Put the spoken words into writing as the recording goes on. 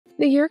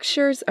The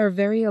Yorkshires are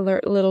very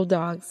alert little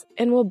dogs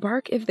and will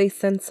bark if they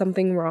sense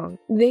something wrong.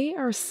 They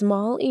are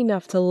small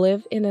enough to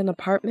live in an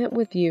apartment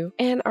with you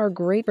and are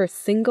great for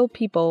single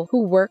people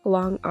who work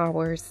long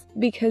hours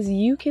because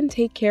you can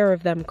take care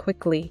of them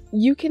quickly.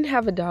 You can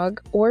have a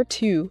dog or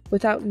two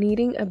without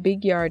needing a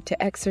big yard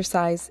to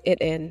exercise it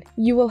in.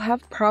 You will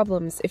have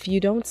problems if you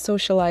don't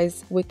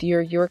socialize with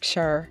your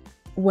Yorkshire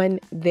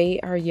when they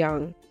are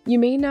young. You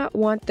may not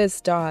want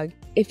this dog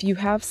if you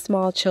have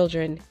small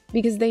children,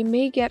 because they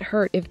may get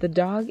hurt if the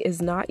dog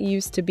is not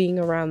used to being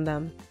around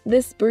them.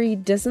 This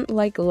breed doesn't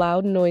like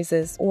loud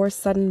noises or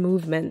sudden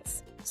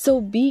movements,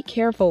 so be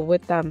careful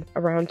with them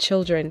around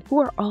children who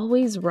are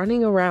always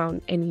running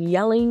around and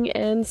yelling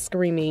and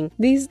screaming.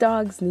 These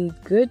dogs need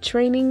good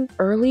training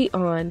early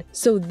on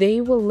so they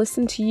will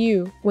listen to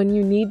you when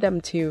you need them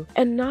to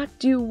and not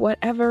do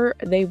whatever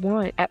they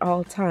want at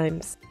all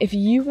times. If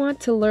you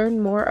want to learn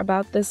more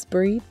about this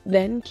breed,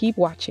 then keep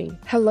watching.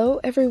 Hello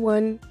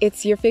everyone,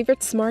 it's your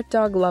favorite smart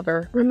dog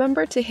lover.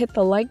 Remember to hit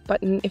the like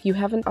button if you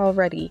haven't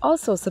already.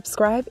 Also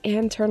subscribe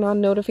and turn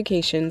on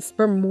notifications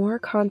for more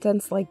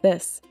contents like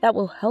this that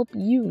will help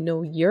you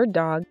know your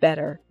dog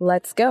better.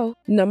 Let's go.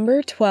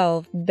 Number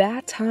 12.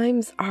 Bath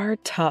times are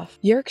tough.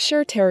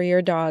 Yorkshire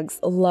Terrier dogs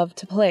love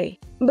to play,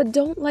 but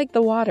don't like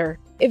the water.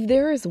 If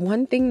there is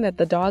one thing that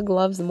the dog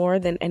loves more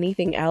than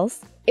anything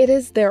else, it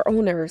is their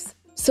owners.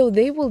 So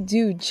they will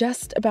do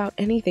just about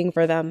anything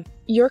for them.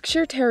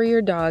 Yorkshire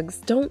Terrier dogs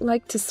don't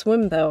like to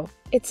swim though.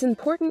 It's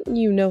important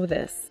you know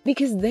this,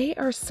 because they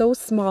are so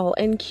small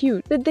and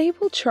cute that they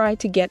will try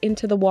to get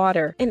into the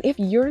water, and if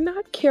you're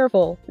not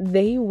careful,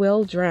 they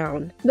will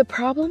drown. The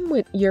problem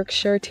with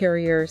Yorkshire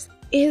Terriers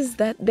is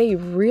that they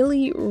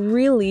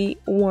really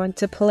want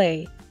to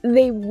play.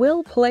 They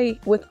will play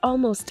with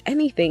almost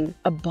anything,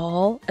 a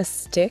ball, a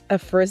stick, a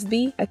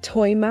frisbee, a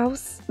toy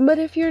mouse. But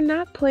if you're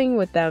not playing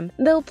with them,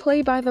 they'll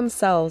play by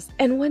themselves,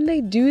 and when they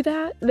do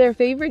that, their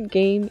favorite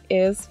game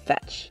is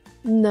fetch.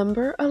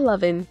 Number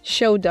 11.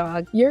 Show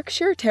dog.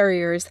 Yorkshire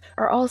Terriers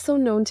are also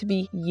known to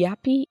be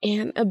yappy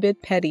and a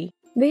bit petty.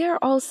 They are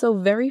also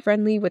very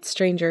friendly with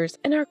strangers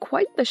and are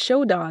quite the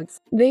show dogs.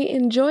 They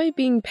enjoy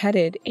being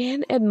petted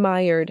and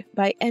admired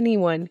by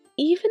anyone,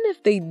 even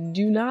if they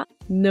do not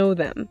know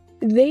them.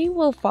 They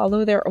will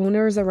follow their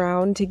owners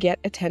around to get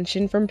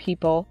attention from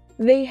people.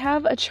 They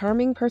have a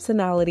charming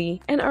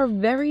personality and are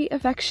very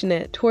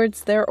affectionate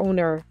towards their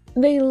owner.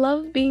 They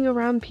love being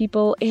around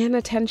people, and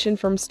attention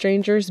from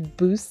strangers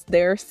boosts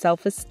their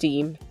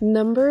self-esteem.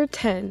 Number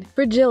 10.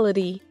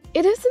 Fragility.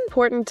 It is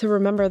important to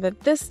remember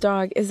that this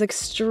dog is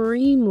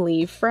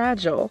extremely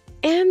fragile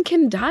and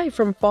can die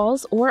from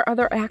falls or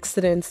other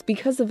accidents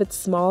because of its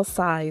small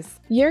size.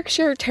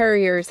 Yorkshire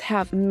Terriers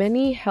have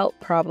many health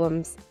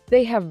problems.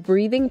 They have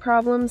breathing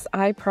problems,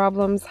 eye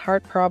problems,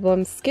 heart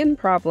problems, skin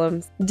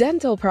problems,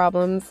 dental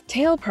problems,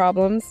 tail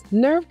problems,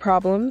 nerve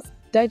problems,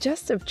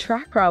 digestive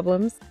tract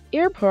problems,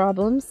 ear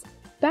problems,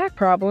 back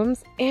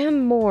problems,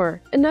 and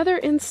more. Another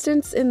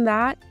instance in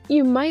that,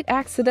 you might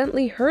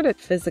accidentally hurt it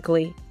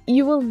physically.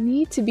 You will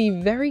need to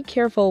be very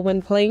careful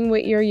when playing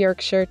with your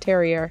Yorkshire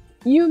Terrier.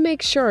 You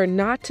make sure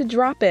not to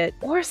drop it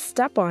or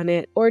step on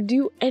it or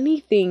do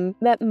anything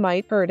that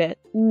might hurt it.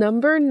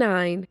 Number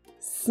 9.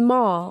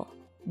 Small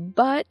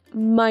but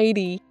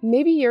mighty.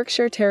 Maybe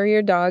Yorkshire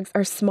Terrier dogs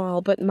are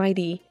small but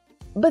mighty,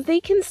 but they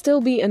can still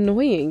be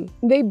annoying.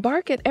 They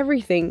bark at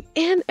everything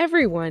and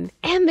everyone,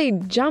 and they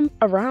jump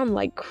around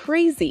like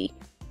crazy.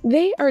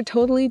 They are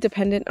totally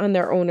dependent on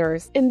their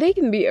owners, and they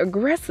can be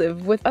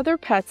aggressive with other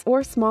pets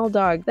or small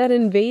dogs that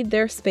invade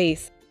their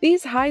space.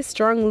 These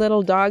high-strung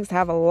little dogs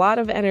have a lot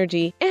of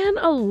energy and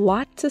a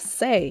lot to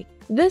say.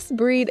 This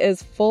breed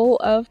is full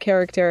of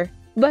character,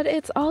 but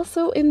it's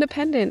also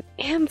independent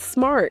and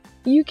smart.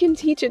 You can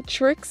teach it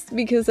tricks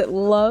because it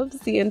loves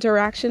the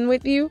interaction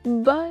with you,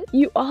 but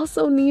you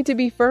also need to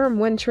be firm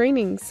when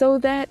training so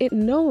that it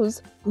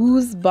knows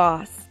who's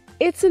boss.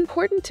 It's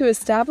important to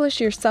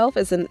establish yourself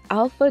as an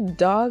alpha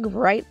dog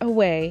right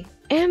away.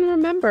 And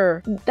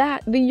remember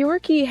that the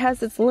Yorkie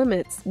has its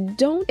limits.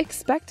 Don't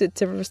expect it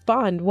to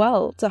respond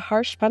well to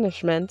harsh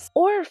punishments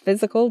or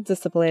physical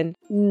discipline.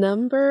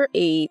 Number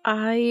 8.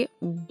 Eye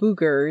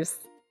boogers.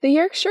 The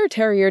Yorkshire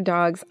Terrier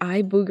dog's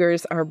eye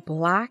boogers are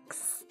black,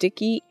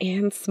 sticky,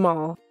 and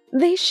small.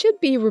 They should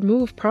be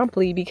removed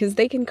promptly because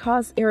they can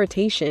cause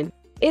irritation.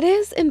 It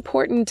is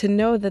important to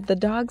know that the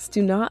dogs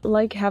do not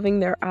like having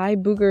their eye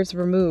boogers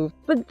removed,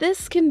 but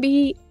this can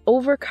be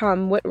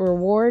overcome with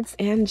rewards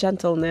and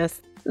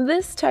gentleness.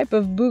 This type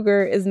of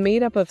booger is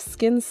made up of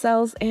skin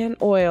cells and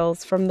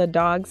oils from the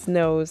dog's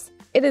nose.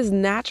 It is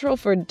natural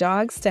for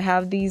dogs to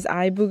have these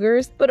eye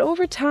boogers, but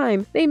over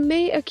time, they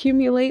may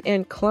accumulate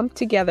and clump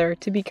together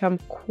to become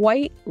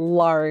quite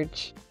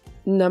large.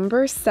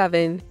 Number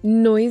 7.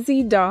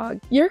 Noisy dog.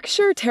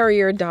 Yorkshire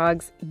Terrier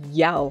dogs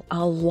yell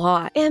a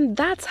lot, and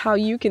that's how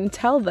you can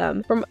tell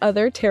them from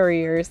other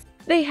terriers.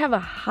 They have a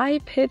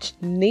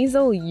high-pitched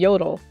nasal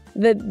yodel.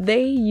 that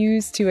they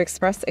use to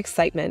express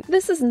excitement.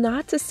 This is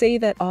not to say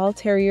that all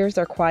terriers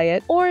are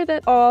quiet or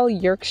that all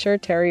Yorkshire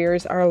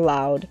Terriers are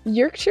loud.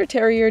 Yorkshire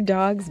Terrier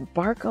dogs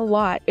bark a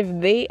lot if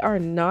they are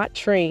not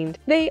trained.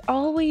 They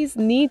always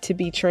need to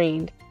be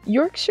trained.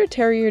 Yorkshire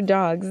Terrier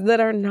dogs that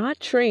are not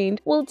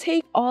trained will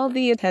take all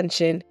the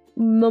attention.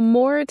 The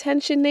more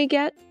attention they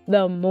get,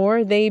 the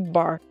more they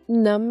bark.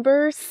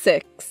 Number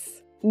 6.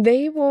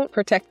 They won't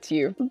protect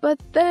you. But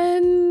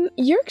then,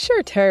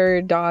 Yorkshire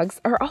Terrier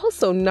dogs are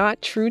also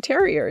not true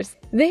terriers.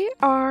 They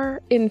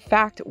are, in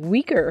fact,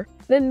 weaker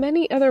than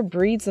many other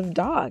breeds of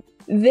dog.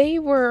 They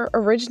were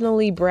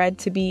originally bred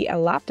to be a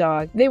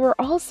lapdog. They were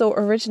also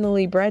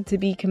originally bred to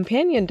be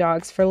companion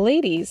dogs for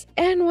ladies,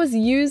 and was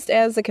used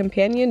as a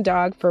companion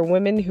dog for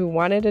women who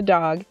wanted a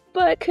dog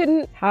but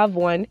couldn't have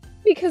one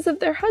because of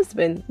their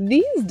husband.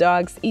 These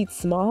dogs eat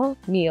small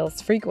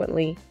meals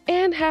frequently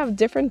and have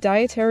different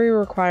dietary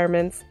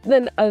requirements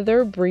than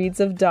other breeds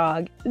of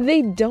dog.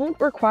 They don't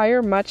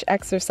require much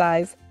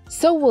exercise,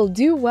 so will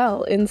do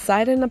well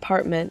inside an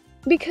apartment.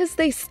 Because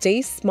they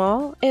stay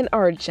small and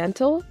are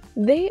gentle,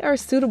 they are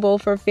suitable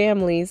for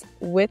families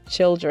with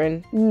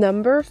children.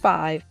 Number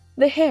 5.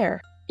 The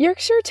hair.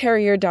 Yorkshire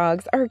Terrier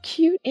dogs are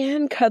cute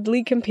and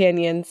cuddly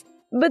companions,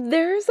 but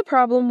there is a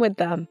problem with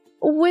them,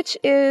 which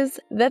is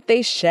that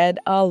they shed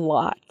a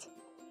lot.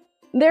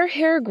 Their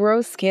hair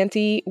grows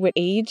scanty with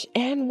age,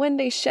 and when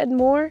they shed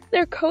more,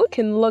 their coat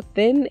can look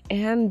thin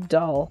and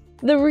dull.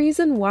 The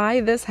reason why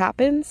this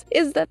happens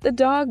is that the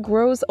dog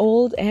grows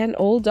old, and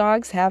old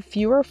dogs have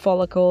fewer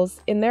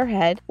follicles in their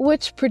head,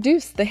 which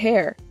produce the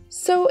hair.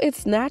 So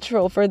it's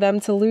natural for them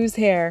to lose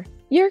hair.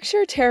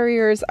 Yorkshire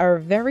Terriers are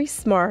very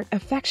smart,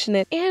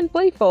 affectionate, and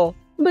playful,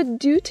 but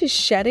due to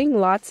shedding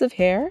lots of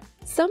hair,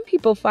 some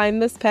people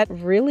find this pet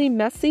really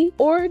messy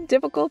or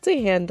difficult to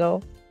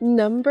handle.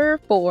 Number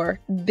 4.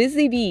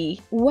 Busy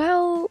bee.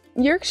 Well,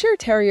 Yorkshire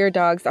Terrier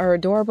dogs are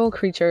adorable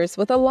creatures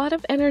with a lot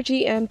of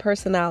energy and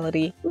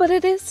personality, but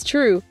it is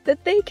true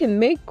that they can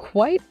make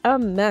quite a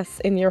mess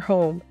in your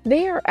home.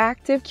 They are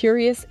active,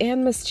 curious,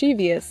 and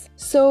mischievous,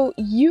 so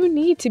you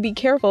need to be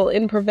careful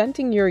in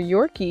preventing your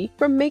Yorkie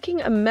from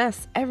making a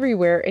mess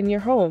everywhere in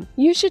your home.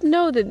 You should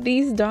know that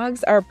these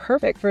dogs are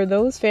perfect for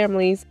those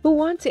families who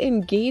want to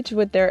engage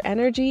with their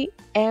energy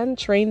and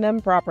train them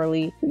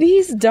properly.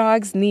 These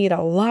dogs need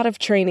a lot of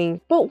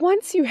training, but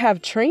once you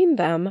have trained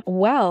them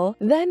well,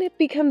 then it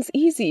becomes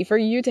easy for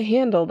you to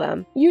handle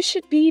them. You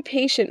should be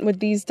patient with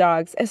these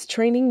dogs, as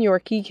training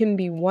Yorkie can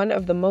be one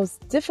of the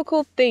most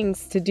difficult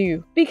things to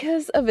do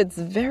because of its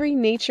very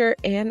nature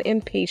and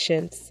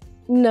impatience.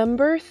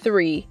 Number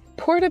 3.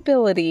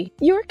 Portability.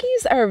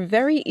 Yorkies are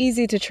very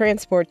easy to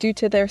transport due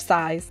to their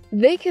size.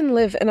 They can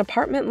live an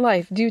apartment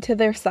life due to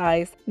their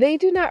size. They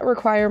do not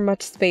require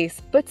much space,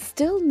 but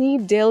still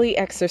need daily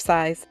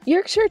exercise.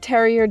 Yorkshire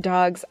Terrier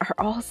dogs are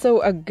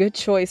also a good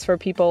choice for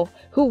people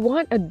who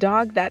want a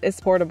dog that is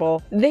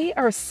portable. They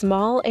are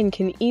small and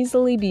can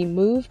easily be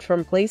moved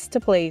from place to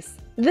place.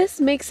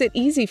 This makes it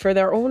easy for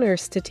their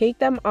owners to take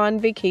them on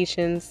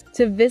vacations,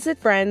 to visit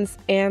friends,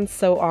 and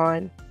so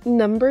on.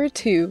 Number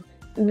 2.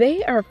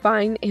 They are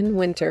fine in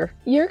winter.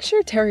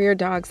 Yorkshire Terrier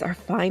dogs are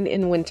fine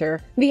in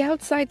winter. The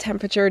outside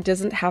temperature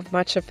doesn't have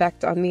much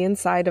effect on the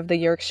inside of the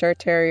Yorkshire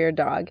Terrier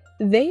dog.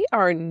 They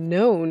are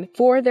known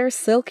for their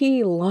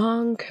silky,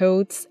 long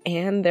coats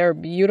and their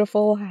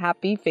beautiful,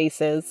 happy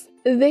faces.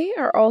 They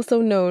are also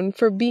known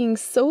for being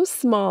so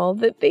small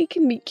that they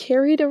can be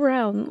carried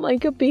around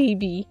like a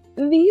baby.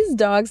 These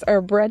dogs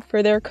are bred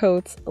for their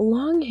coats.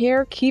 Long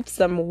hair keeps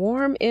them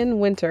warm in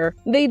winter.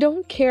 They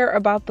don't care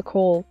about the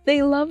cold.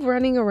 They love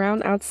running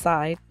around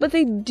outside, but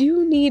they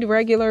do need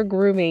regular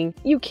grooming.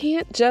 You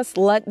can't just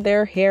let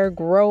their hair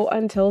grow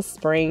until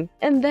spring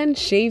and then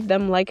shave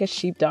them like a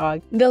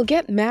sheepdog. They'll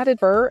get matted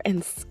fur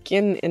and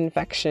skin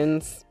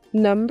infections.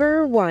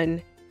 Number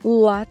 1.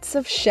 Lots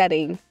of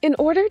shedding. In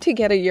order to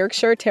get a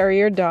Yorkshire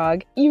Terrier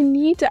dog, you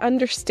need to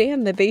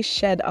understand that they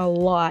shed a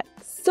lot.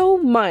 So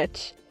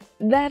much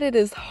that it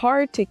is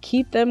hard to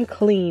keep them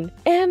clean,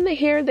 and the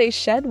hair they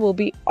shed will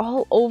be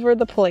all over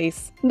the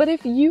place. But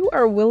if you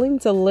are willing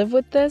to live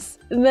with this,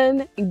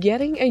 then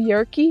getting a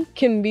Yorkie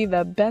can be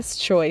the best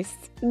choice.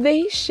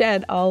 They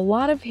shed a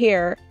lot of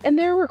hair, and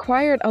they're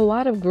required a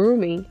lot of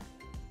grooming.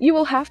 You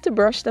will have to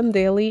brush them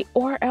daily,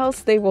 or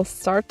else they will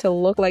start to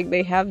look like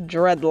they have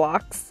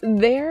dreadlocks.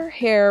 Their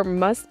hair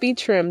must be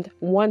trimmed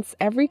once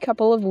every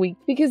couple of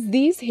weeks because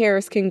these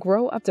hairs can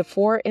grow up to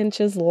 4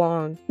 inches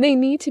long. They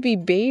need to be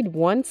bathed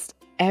once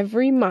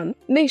every month.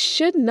 They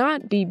should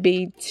not be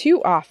bathed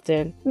too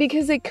often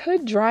because it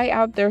could dry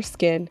out their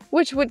skin,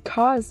 which would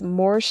cause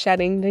more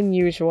shedding than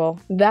usual.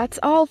 That's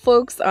all,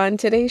 folks, on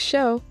today's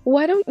show.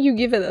 Why don't you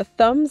give it a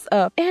thumbs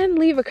up and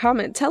leave a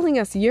comment telling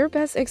us your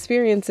best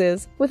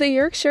experiences with a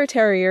Yorkshire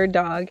Terrier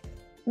dog.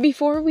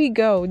 Before we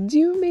go,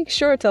 do make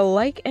sure to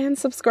like and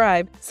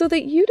subscribe so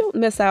that you don't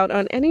miss out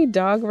on any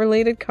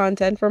dog-related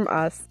content from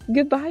us.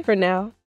 Goodbye for now.